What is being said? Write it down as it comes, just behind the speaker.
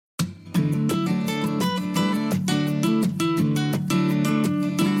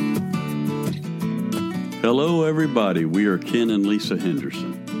Hello, everybody. We are Ken and Lisa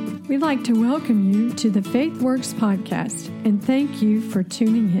Henderson. We'd like to welcome you to the Faith Works podcast and thank you for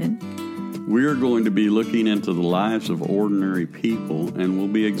tuning in. We are going to be looking into the lives of ordinary people, and we'll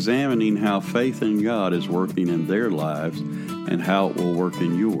be examining how faith in God is working in their lives and how it will work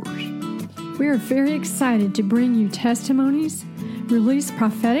in yours. We are very excited to bring you testimonies, release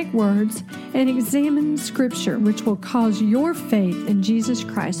prophetic words, and examine Scripture, which will cause your faith in Jesus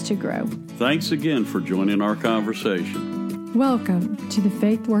Christ to grow. Thanks again for joining our conversation. Welcome to the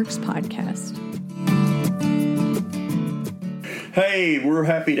Faith Works podcast. Hey, we're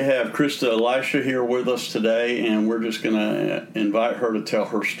happy to have Christa Elisha here with us today, and we're just going to invite her to tell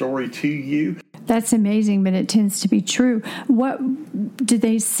her story to you. That's amazing, but it tends to be true. What did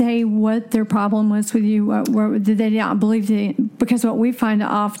they say? What their problem was with you? What did they not believe? Because what we find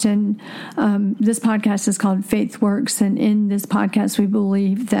often, this podcast is called Faith Works, and in this podcast, we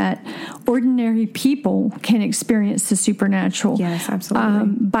believe that ordinary people can experience the supernatural. Yes,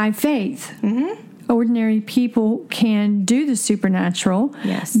 absolutely. By faith. Mm-hmm. Ordinary people can do the supernatural.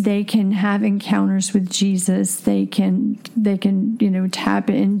 Yes. They can have encounters with Jesus. They can tap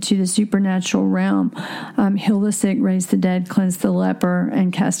into the supernatural realm, heal the sick, raise the dead, cleanse the leper,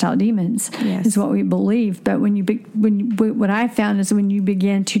 and cast out demons. Yes. Is what we believe. But what I found is when you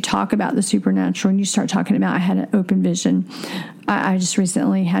begin to talk about the supernatural and you start talking about, I had an open vision. I just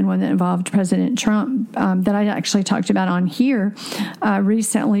recently had one that involved President Trump that I actually talked about on here,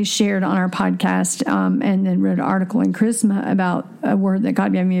 recently shared on our podcast, and then read an article in Christa about a word that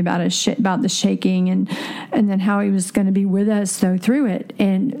God gave me about about the shaking and then how He was going to be with us through it.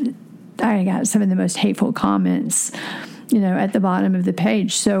 And I got some of the most hateful comments, at the bottom of the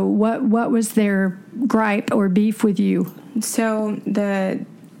page. So what was their gripe or beef with you? So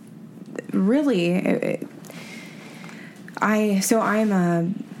I'm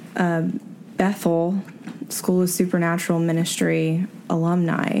a Bethel School of Supernatural Ministry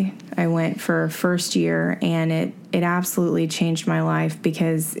alumni. I went for first year, and it absolutely changed my life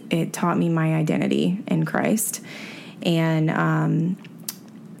because it taught me my identity in Christ. And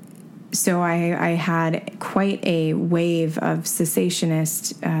so I had quite a wave of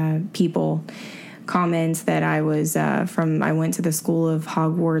cessationist people comments that I was I went to the School of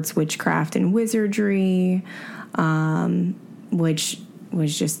Hogwarts Witchcraft and Wizardry, which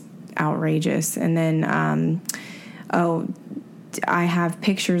was just outrageous. And then, I have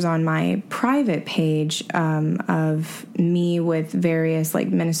pictures on my private page of me with various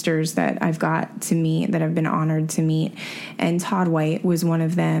ministers that I've got to meet, that I've been honored to meet. And Todd White was one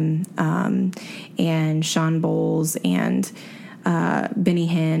of them, and Sean Bowles and Benny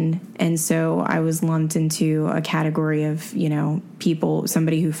Hinn. And so I was lumped into a category of, people,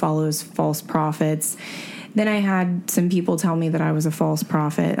 somebody who follows false prophets. Then I had some people tell me that I was a false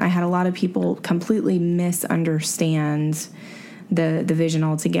prophet. I had a lot of people completely misunderstand the vision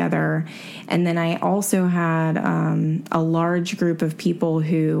altogether. And then I also had a large group of people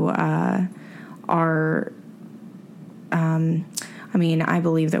who I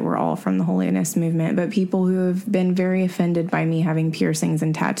believe that we're all from the holiness movement, but people who have been very offended by me having piercings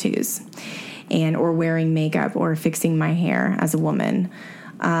and tattoos or wearing makeup or fixing my hair as a woman.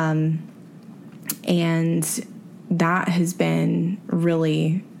 And that has been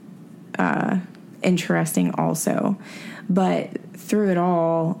really interesting also. But through it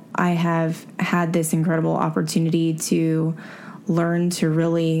all, I have had this incredible opportunity to learn to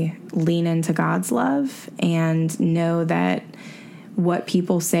really lean into God's love and know that what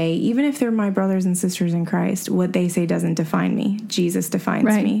people say, even if they're my brothers and sisters in Christ, what they say doesn't define me. Jesus defines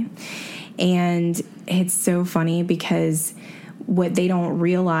me. And it's so funny because what they don't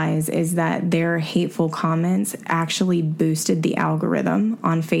realize is that their hateful comments actually boosted the algorithm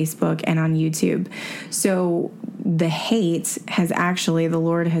on Facebook and on YouTube. So the hate has actually, the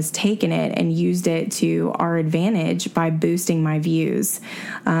Lord has taken it and used it to our advantage by boosting my views.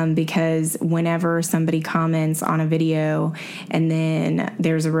 Because whenever somebody comments on a video and then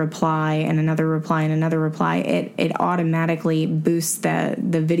there's a reply and another reply and another reply, it automatically boosts the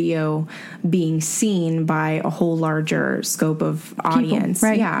video being seen by a whole larger scope of audience. People,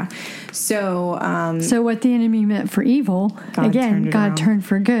 right. Yeah. So what the enemy meant for evil, God turned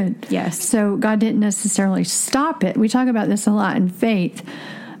for good. Yes. So God didn't necessarily stop it. We talk about this a lot in faith.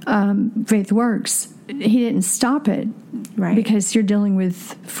 Faith Works. He didn't stop it. Right. Because you're dealing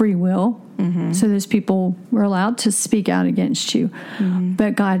with free will. Mm-hmm. So those people were allowed to speak out against you. Mm-hmm.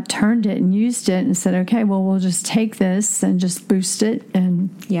 But God turned it and used it and said, okay, well, we'll just take this and just boost it. And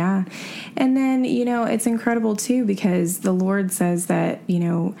yeah. And then, it's incredible too, because the Lord says that,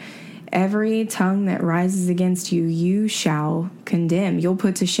 every tongue that rises against you, you shall condemn. You'll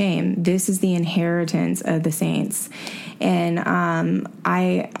put to shame. This is the inheritance of the saints. And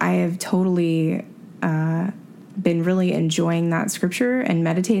I have totally been really enjoying that scripture and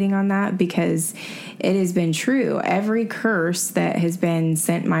meditating on that, because it has been true. Every curse that has been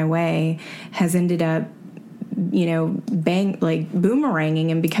sent my way has ended up,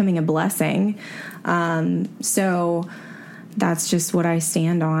 boomeranging and becoming a blessing. So that's just what I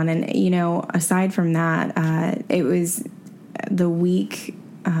stand on. And, aside from that, it was the week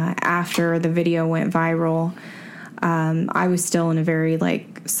after the video went viral. I was still in a very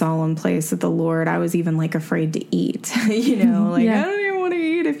solemn place with the Lord. I was even afraid to eat, I don't even want to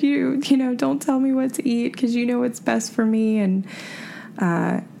eat if you don't tell me what to eat, because you know what's best for me. And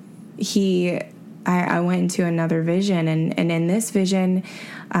I went into another vision, and in this vision,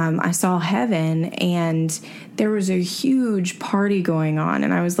 I saw heaven, and there was a huge party going on,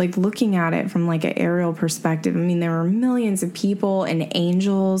 and I was looking at it from an aerial perspective. I mean, there were millions of people and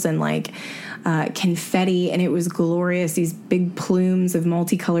angels and confetti, and it was glorious. These big plumes of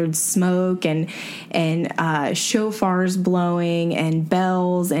multicolored smoke and shofars blowing and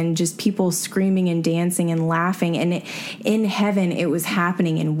bells and just people screaming and dancing and laughing. And in heaven, it was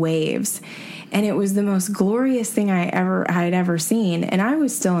happening in waves. And it was the most glorious thing I had ever seen. And I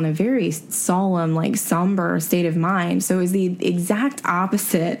was still in a very solemn, somber state of mind. So it was the exact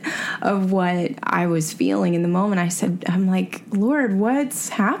opposite of what I was feeling in the moment. I'm like, Lord, what's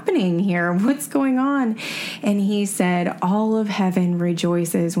happening here? What's going on? And he said, all of heaven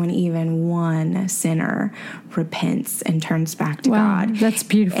rejoices when even one sinner repents and turns back to God. That's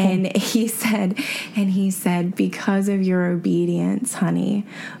beautiful. And he said, because of your obedience, honey,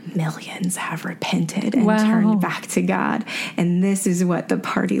 millions have repented and turned back to God. And this is what the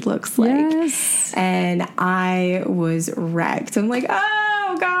party looks like. Yes. And I was wrecked. I'm like,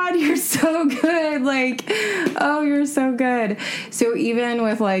 oh God, you're so good. You're so good. So even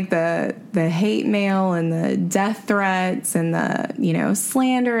with the hate mail and the death threats and the,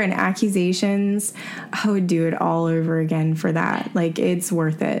 slander and accusations, I would do it all over again for that. It's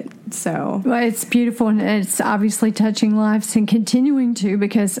worth it. So. Well, it's beautiful, and it's obviously touching lives and continuing to,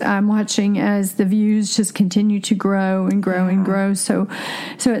 because I'm watching as the views just continue to grow and grow and grow. So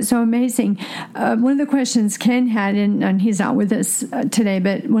it's so amazing. One of the questions Ken had, and he's not with us today,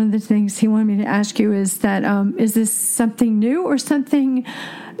 but one of the things he wanted me to ask you is that, is this something new or something,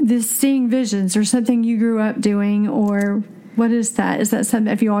 this seeing visions, or something you grew up doing, or what is that? Is that something,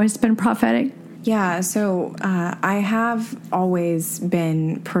 have you always been prophetic? Yeah, so I have always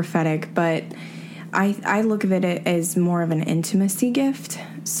been prophetic, but I look at it as more of an intimacy gift.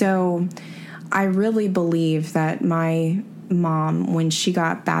 So I really believe that my mom, when she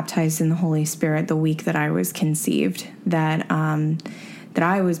got baptized in the Holy Spirit the week that I was conceived, that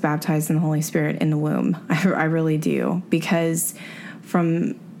I was baptized in the Holy Spirit in the womb. I really do, because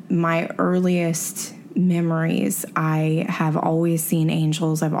from my earliest memories, I have always seen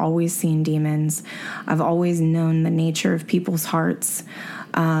angels. I've always seen demons. I've always known the nature of people's hearts.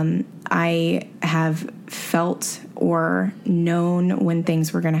 I have felt or known when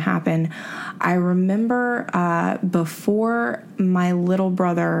things were going to happen. I remember before my little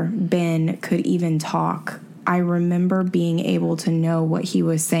brother Ben could even talk, I remember being able to know what he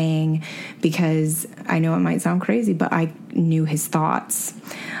was saying, because I know it might sound crazy, but I knew his thoughts.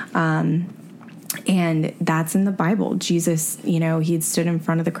 And that's in the Bible. Jesus, he had stood in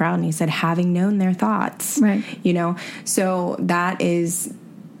front of the crowd and he said, having known their thoughts, right? So that is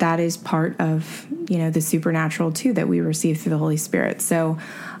part of, the supernatural too, that we receive through the Holy Spirit. So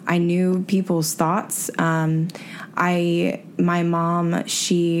I knew people's thoughts. My mom,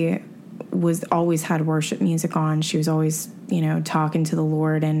 she was always had worship music on. She was always, talking to the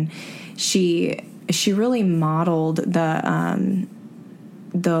Lord, and she really modeled the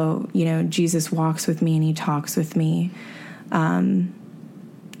Jesus walks with me and he talks with me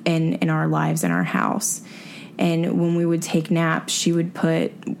in our lives, in our house. And when we would take naps, she would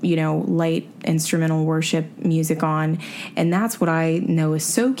put, light instrumental worship music on. And that's what I know is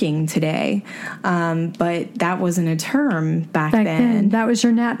soaking today. But that wasn't a term back then. That was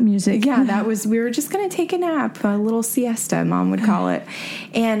your nap music. Yeah, we were just going to take a nap, a little siesta, Mom would call it.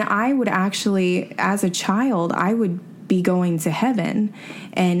 And I would actually, as a child, I would be going to heaven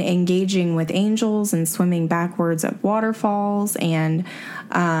and engaging with angels and swimming backwards up waterfalls and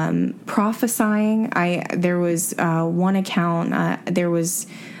prophesying. There was one account, there was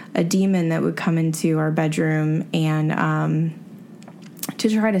a demon that would come into our bedroom and to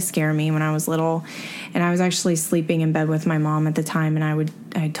try to scare me when I was little. And I was actually sleeping in bed with my mom at the time, and I would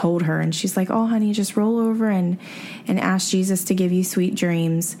told her, and she's like, "Oh, honey, just roll over and ask Jesus to give you sweet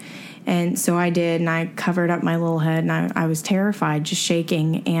dreams." And so I did, and I covered up my little head, and I was terrified, just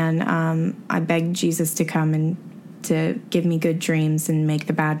shaking. And I begged Jesus to come and to give me good dreams and make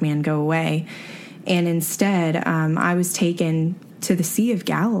the bad man go away. And instead, I was taken to the Sea of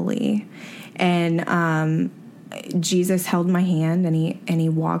Galilee, and Jesus held my hand, and he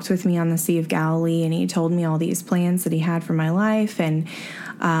walked with me on the Sea of Galilee, and he told me all these plans that he had for my life. And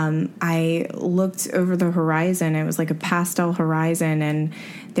I looked over the horizon. It was like a pastel horizon, and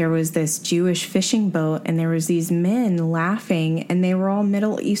there was this Jewish fishing boat, and there was these men laughing, and they were all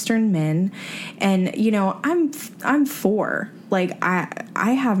Middle Eastern men. And I'm 4. Like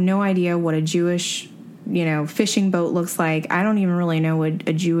I have no idea what a Jewish fishing boat looks like. I don't even really know what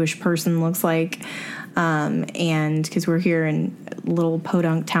a Jewish person looks like. And because we're here in a little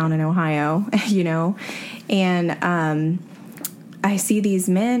podunk town in Ohio, and I see these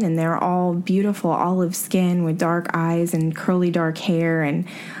men, and they're all beautiful olive skin with dark eyes and curly dark hair, and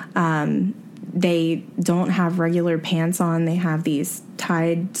they don't have regular pants on. They have these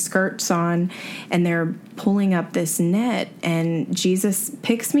tied skirts on, and they're pulling up this net, and Jesus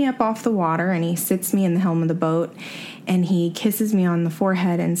picks me up off the water, and he sits me in the helm of the boat, and he kisses me on the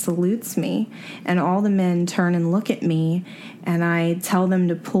forehead and salutes me. And all the men turn and look at me, and I tell them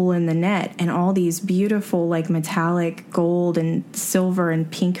to pull in the net, and all these beautiful, like, metallic gold and silver and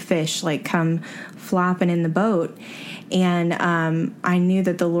pink fish, like, come flopping in the boat. And I knew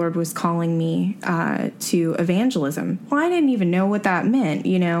that the Lord was calling me to evangelism. Well, I didn't even know what that meant,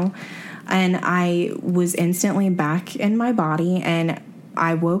 and I was instantly back in my body, and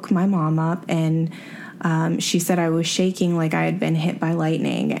I woke my mom up, and she said I was shaking like I had been hit by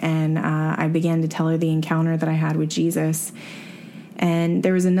lightning, and I began to tell her the encounter that I had with Jesus. And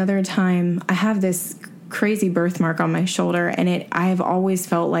there was another time, I have this crazy birthmark on my shoulder, and I have always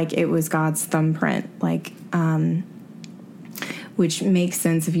felt like it was God's thumbprint, like, which makes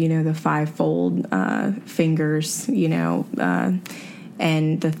sense if you know the 5-fold fingers,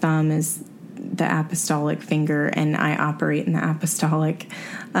 and the thumb is the apostolic finger, and I operate in the apostolic,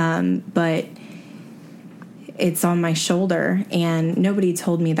 but it's on my shoulder, and nobody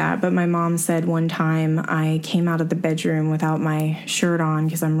told me that, but my mom said one time I came out of the bedroom without my shirt on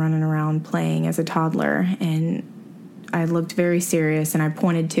because I'm running around playing as a toddler, and I looked very serious, and I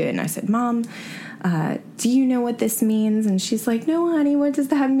pointed to it, and I said, "Mom, do you know what this means?" And she's like, "No, honey, what does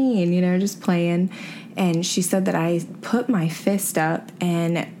that mean?" Just playing. And she said that I put my fist up,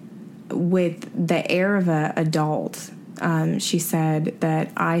 and with the air of an adult, she said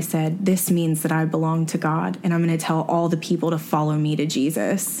that I said, "This means that I belong to God, and I'm going to tell all the people to follow me to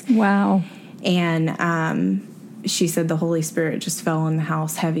Jesus." Wow. And she said the Holy Spirit just fell in the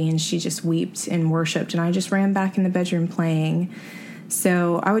house heavy, and she just wept and worshiped, and I just ran back in the bedroom playing.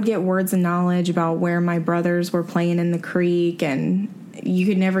 So I would get words of knowledge about where my brothers were playing in the creek, and you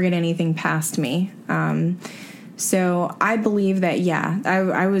could never get anything past me. So I believe that,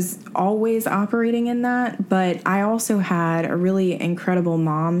 I was always operating in that, but I also had a really incredible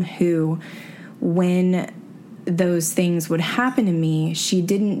mom who, when those things would happen to me, she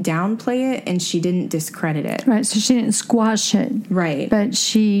didn't downplay it, and she didn't discredit it. Right, so she didn't squash it. Right. But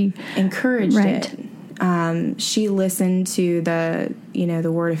she encouraged it. She listened to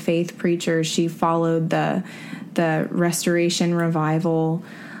the Word of Faith preachers. She followed the Restoration Revival,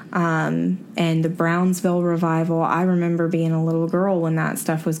 and the Brownsville Revival. I remember being a little girl when that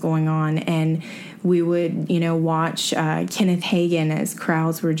stuff was going on, and we would, watch Kenneth Hagin as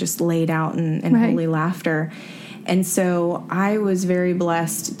crowds were just laid out in right. holy laughter. And so I was very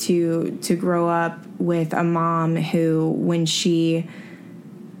blessed to grow up with a mom who, when she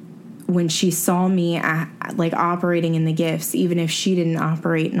saw me operating in the gifts, even if she didn't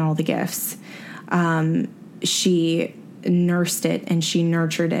operate in all the gifts, she nursed it, and she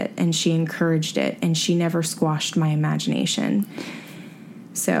nurtured it, and she encouraged it, and she never squashed my imagination.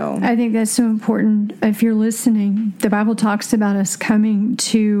 So I think that's so important. If you're listening, the Bible talks about us coming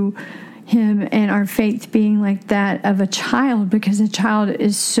to him and our faith being like that of a child, because a child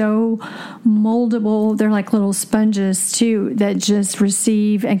is so moldable. They're like little sponges too, that just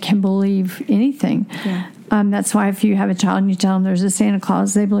receive and can believe anything. Yeah. That's why if you have a child and you tell them there's a Santa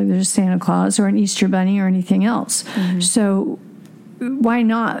Claus, they believe there's a Santa Claus or an Easter Bunny or anything else. Mm-hmm. So why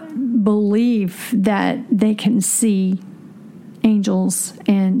not believe that they can see angels?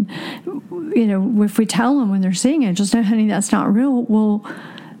 And, if we tell them when they're seeing angels, no, honey, that's not real. Well,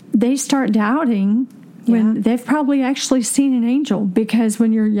 they start doubting when they've probably actually seen an angel, because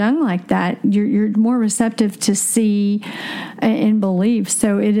when you're young like that, you're more receptive to see and believe.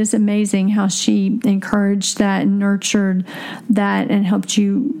 So it is amazing how she encouraged that and nurtured that and helped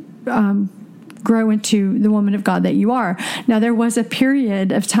you grow into the woman of God that you are. Now, there was a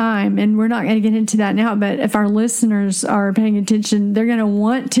period of time, and we're not going to get into that now, but if our listeners are paying attention, they're going to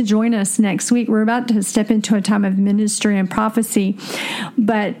want to join us next week. We're about to step into a time of ministry and prophecy,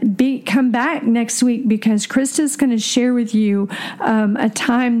 but come back next week, because Christa's going to share with you a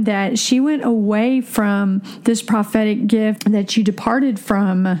time that she went away from this prophetic gift that you departed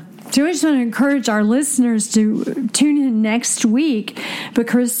from. So I just want to encourage our listeners to tune in next week,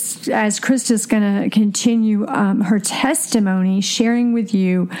 because as Christa's going to continue her testimony, sharing with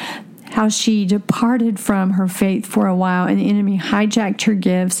you how she departed from her faith for a while and the enemy hijacked her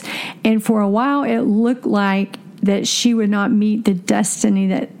gifts. And for a while, it looked like that she would not meet the destiny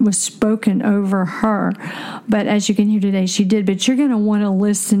that was spoken over her. But as you can hear today, she did. But you're going to want to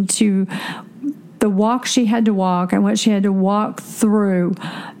listen to the walk she had to walk and what she had to walk through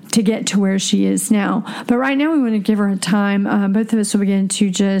to get to where she is now. But right now we want to give her a time. Both of us will begin to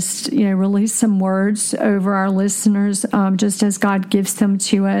just, release some words over our listeners, just as God gives them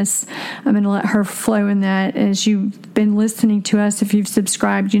to us. I'm going to let her flow in that. As you've been listening to us, if you've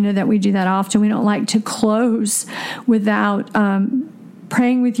subscribed, you know that we do that often. We don't like to close without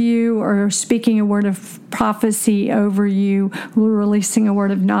praying with you or speaking a word of prophecy over you. We're releasing a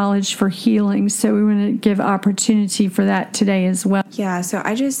word of knowledge for healing. So we want to give opportunity for that today as well. Yeah, so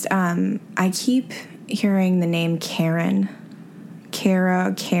I just, I keep hearing the name Karen,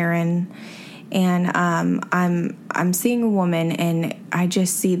 and I'm seeing a woman, and I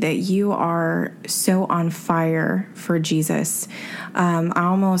just see that you are so on fire for Jesus.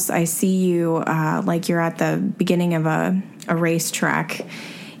 I see you like you're at the beginning of a racetrack,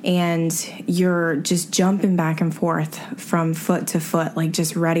 and you're just jumping back and forth from foot to foot, like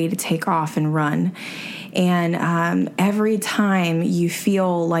just ready to take off and run. And every time you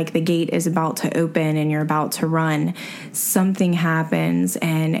feel like the gate is about to open and you're about to run, something happens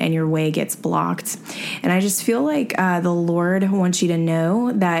and your way gets blocked. And I just feel like the Lord wants you to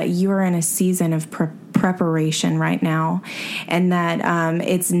know that you are in a season of preparation right now, and that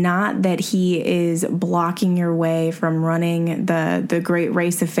it's not that He is blocking your way from running the great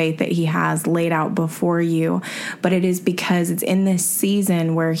race of faith that He has laid out before you, but it is because it's in this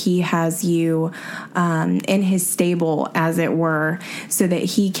season where He has you in His stable, as it were, so that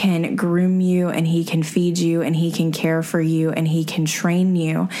He can groom you and He can feed you and He can care for you and He can train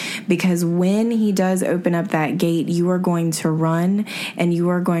you. Because when He does open up that gate, you are going to run, and you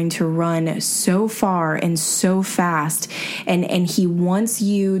are going to run so far and so fast, and He wants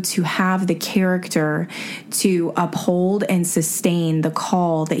you to have the character to uphold and sustain the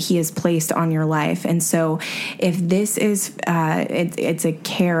call that He has placed on your life. And so if this is it's a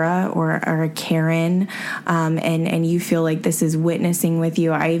Kara or a Karen, and you feel like this is witnessing with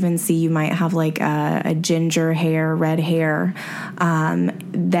you, I even see you might have like a ginger hair, red hair,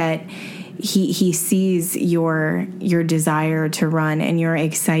 that He sees your desire to run and your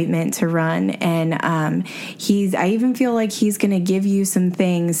excitement to run, and I even feel like He's going to give you some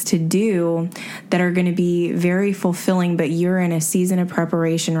things to do that are going to be very fulfilling. But you're in a season of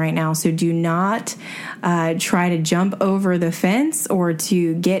preparation right now, so do not try to jump over the fence or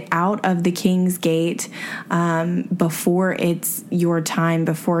to get out of the King's Gate before it's your time,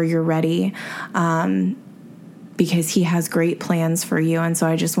 before you're ready. Because He has great plans for you. And so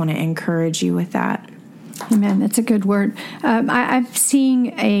I just want to encourage you with that. Amen. That's a good word. I'm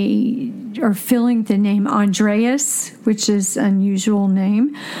seeing feeling the name Andreas, which is an unusual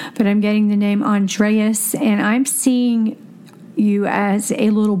name, but I'm getting the name Andreas, and I'm seeing you as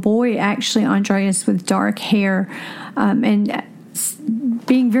a little boy, actually, Andreas, with dark hair, and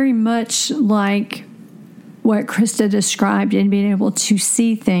being very much like what Christa described, and being able to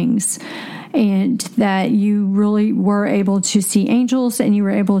see things. And that you really were able to see angels, and you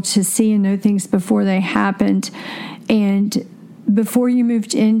were able to see and know things before they happened. And before you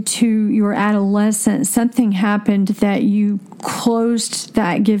moved into your adolescence, something happened that you closed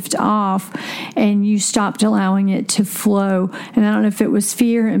that gift off and you stopped allowing it to flow. And I don't know if it was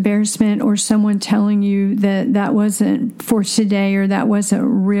fear, embarrassment, or someone telling you that that wasn't for today or that wasn't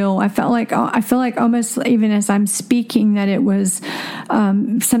real. I feel like almost even as I'm speaking that it was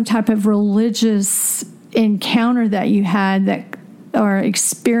some type of religious encounter that you had that or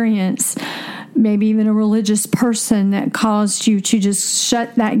experience, maybe even a religious person that caused you to just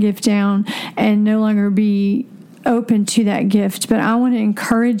shut that gift down and no longer be open to that gift. But I want to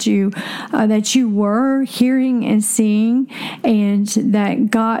encourage you that you were hearing and seeing, and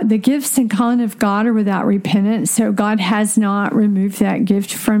that God, the gifts and calling of God are without repentance. So God has not removed that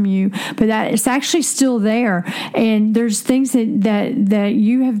gift from you, but that it's actually still there. And there's things that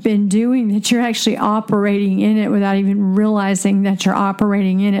you have been doing that you're actually operating in it without even realizing that you're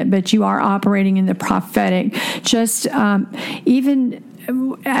operating in it, but you are operating in the prophetic. Just even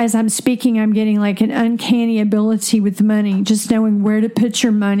as I'm speaking, I'm getting like an uncanny ability with money, just knowing where to put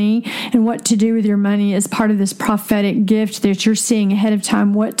your money and what to do with your money as part of this prophetic gift that you're seeing ahead of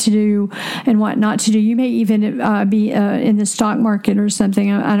time, what to do and what not to do. You may even be in the stock market or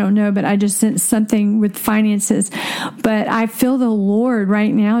something. I don't know, but I just sense something with finances. But I feel the Lord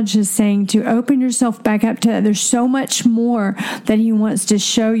right now just saying to open yourself back up to that. There's so much more that He wants to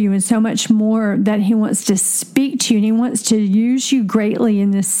show you, and so much more that He wants to speak to you, and He wants to use you greatly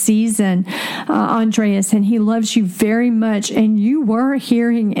in this season, Andreas, and He loves you very much. And you were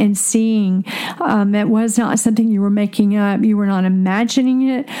hearing and seeing. It was not something you were making up. You were not imagining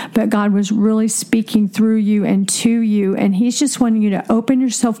it, but God was really speaking through you and to you. And He's just wanting you to open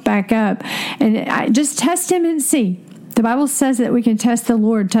yourself back up and just test Him and see. The Bible says that we can test the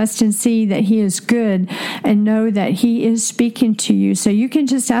Lord, test and see that He is good, and know that He is speaking to you. So you can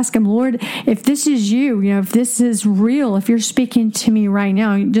just ask Him, Lord, if this is you, if this is real, if you're speaking to me right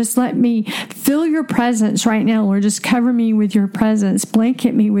now, just let me feel your presence right now, Lord. Just cover me with your presence,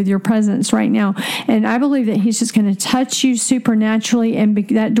 blanket me with your presence right now. And I believe that He's just going to touch you supernaturally, and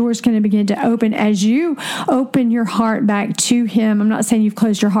that door is going to begin to open as you open your heart back to Him. I'm not saying you've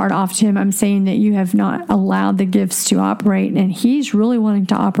closed your heart off to Him. I'm saying that you have not allowed the gifts to operate, and He's really wanting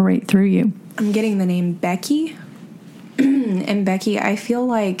to operate through you. I'm getting the name Becky. And Becky, I feel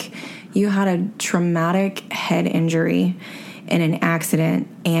like you had a traumatic head injury in an accident,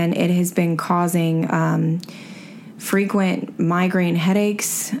 and it has been causing frequent migraine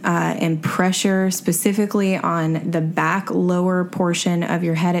headaches and pressure, specifically on the back lower portion of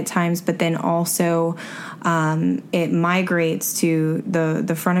your head at times, but then also it migrates to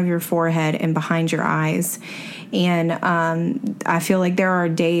the front of your forehead and behind your eyes. And I feel like there are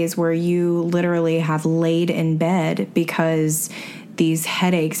days where you literally have laid in bed because these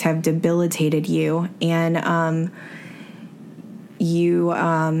headaches have debilitated you. And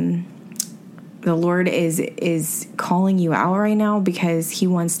the Lord is calling you out right now because He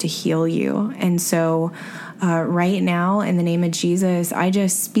wants to heal you. And so right now, in the name of Jesus, I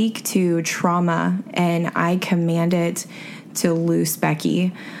just speak to trauma and I command it to loose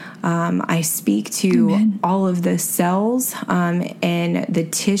Becky. I speak to Amen. All of the cells and the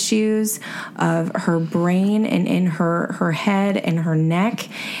tissues of her brain and in her head and her neck,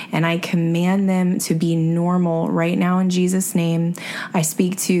 and I command them to be normal right now in Jesus' name. I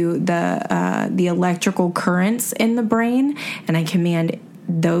speak to the electrical currents in the brain, and I command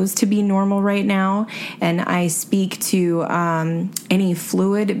those to be normal right now. And I speak to any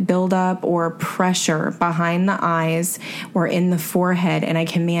fluid buildup or pressure behind the eyes or in the forehead, and I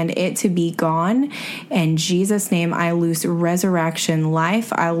command it to be gone. In Jesus' name, I loose resurrection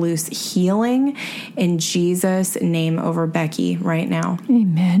life. I loose healing in Jesus' name over Becky right now.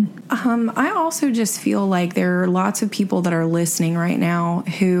 Amen. I also just feel like there are lots of people that are listening right now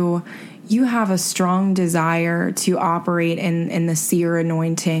who you have a strong desire to operate in the seer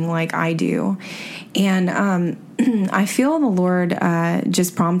anointing like I do. And I feel the Lord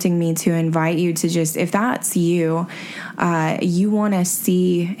just prompting me to invite you to just, if that's you, you want to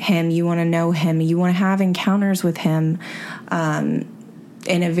see Him, you want to know Him, you want to have encounters with Him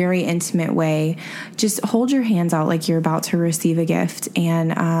in a very intimate way, just hold your hands out like you're about to receive a gift.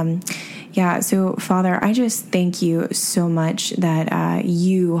 And so Father, I just thank you so much that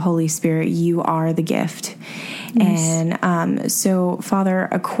you, Holy Spirit, you are the gift. Yes. And so Father,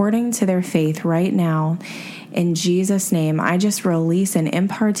 according to their faith right now, in Jesus' name, I just release an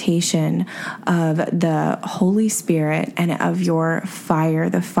impartation of the Holy Spirit and of your fire,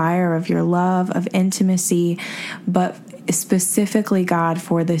 the fire of your love, of intimacy, but specifically, God,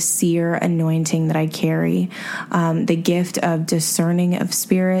 for the seer anointing that I carry, the gift of discerning of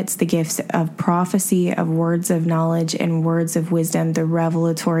spirits, the gifts of prophecy, of words of knowledge and words of wisdom, the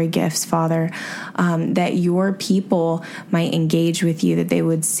revelatory gifts, Father, that your people might engage with you, that they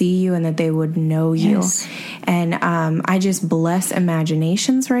would see you and that they would know you. Yes. And I just bless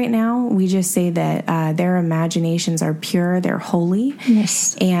imaginations right now. We just say that their imaginations are pure, they're holy.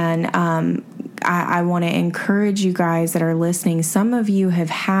 Yes. And I want to encourage you guys that are listening. Some of you have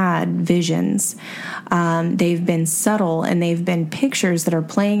had visions. They've been subtle, and they've been pictures that are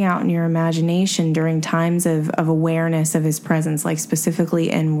playing out in your imagination during times of awareness of his presence, like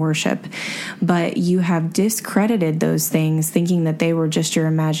specifically in worship. But you have discredited those things, thinking that they were just your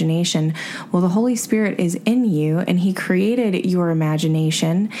imagination. Well, the Holy Spirit is in you, and he created your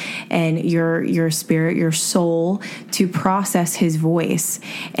imagination and your spirit, your soul, to process his voice.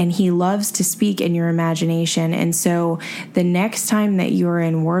 And he loves to speak in your imagination. And so the next time that you're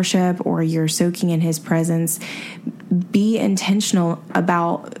in worship or you're soaking in his presence, be intentional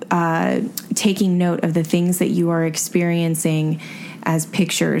about taking note of the things that you are experiencing as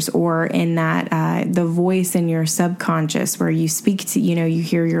pictures, or in that the voice in your subconscious where you speak to, you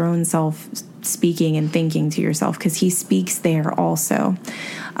hear your own self speaking and thinking to yourself, because he speaks there also.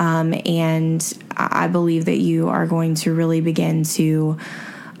 And I believe that you are going to really begin to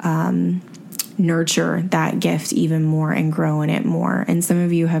nurture that gift even more and grow in it more. And some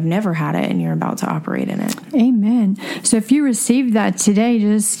of you have never had it, and you're about to operate in it. Amen. So if you received that today,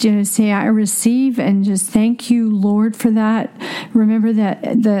 just say, I receive, and just thank you, Lord, for that. Remember that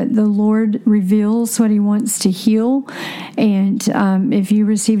the Lord reveals what he wants to heal. And if you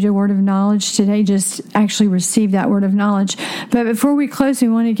received a word of knowledge today, just actually receive that word of knowledge. But before we close, we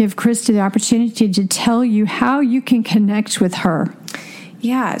want to give Christa the opportunity to tell you how you can connect with her.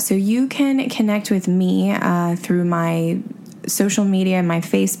 Yeah, so you can connect with me through my social media, my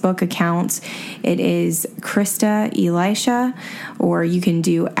Facebook account. It is Christa Elisha, or you can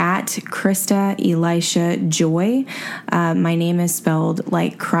do at Christa Elisha Joy. My name is spelled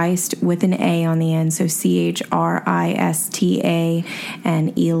like Christ with an A on the end, so Christa,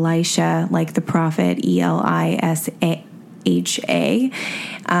 and Elisha like the prophet, Elisha.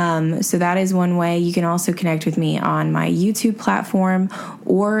 So that is one way. You can also connect with me on my YouTube platform,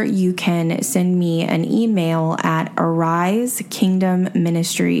 or you can send me an email at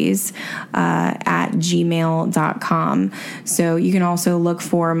arisekingdomministries at gmail.com. So you can also look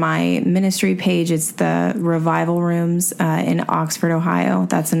for my ministry page. It's the Revival Rooms in Oxford, Ohio.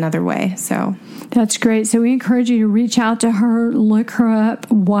 That's another way. So that's great. So we encourage you to reach out to her, look her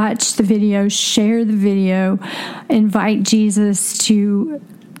up, watch the video, share the video, invite Jesus to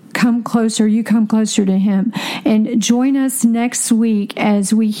come closer. You come closer to him. And join us next week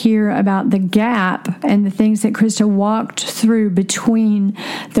as we hear about the gap and the things that Christa walked through between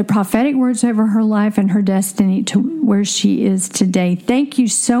the prophetic words over her life and her destiny to where she is today. Thank you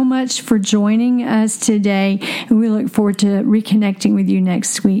so much for joining us today, and we look forward to reconnecting with you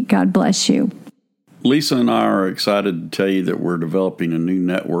next week. God bless you. Lisa and I are excited to tell you that we're developing a new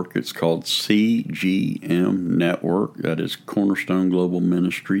network. It's called CGM Network. That is Cornerstone Global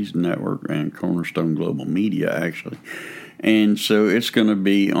Ministries Network and Cornerstone Global Media, actually. And so it's going to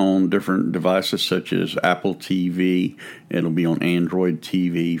be on different devices such as Apple TV. It'll be on Android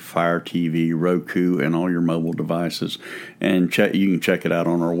TV, Fire TV, Roku, and all your mobile devices. And you can check it out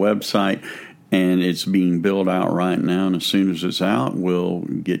on our website. And it's being built out right now, and as soon as it's out, we'll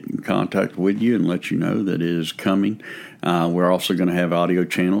get in contact with you and let you know that it is coming. We're also going to have audio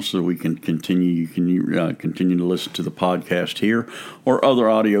channels so we can continue. You can continue to listen to the podcast here or other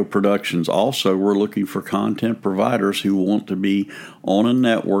audio productions. Also, we're looking for content providers who want to be on a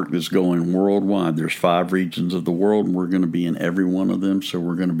network that's going worldwide. There's 5 regions of the world, and we're going to be in every one of them. So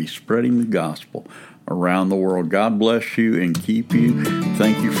we're going to be spreading the gospel around the world. God bless you and keep you.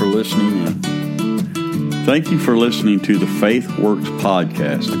 Thank you for listening in. Thank you for listening to the Faith Works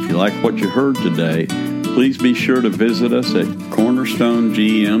podcast. If you like what you heard today, please be sure to visit us at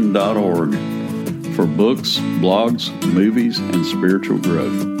cornerstonegm.org for books, blogs, movies, and spiritual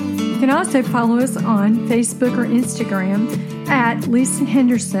growth. You can also follow us on Facebook or Instagram at Lisa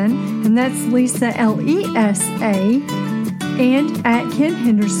Henderson, and that's Lisa Lesa, and at Ken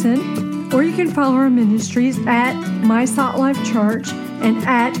Henderson. Or you can follow our ministries at My Salt Life Church and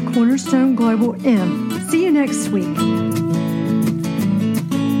at Cornerstone Global M. See you next week.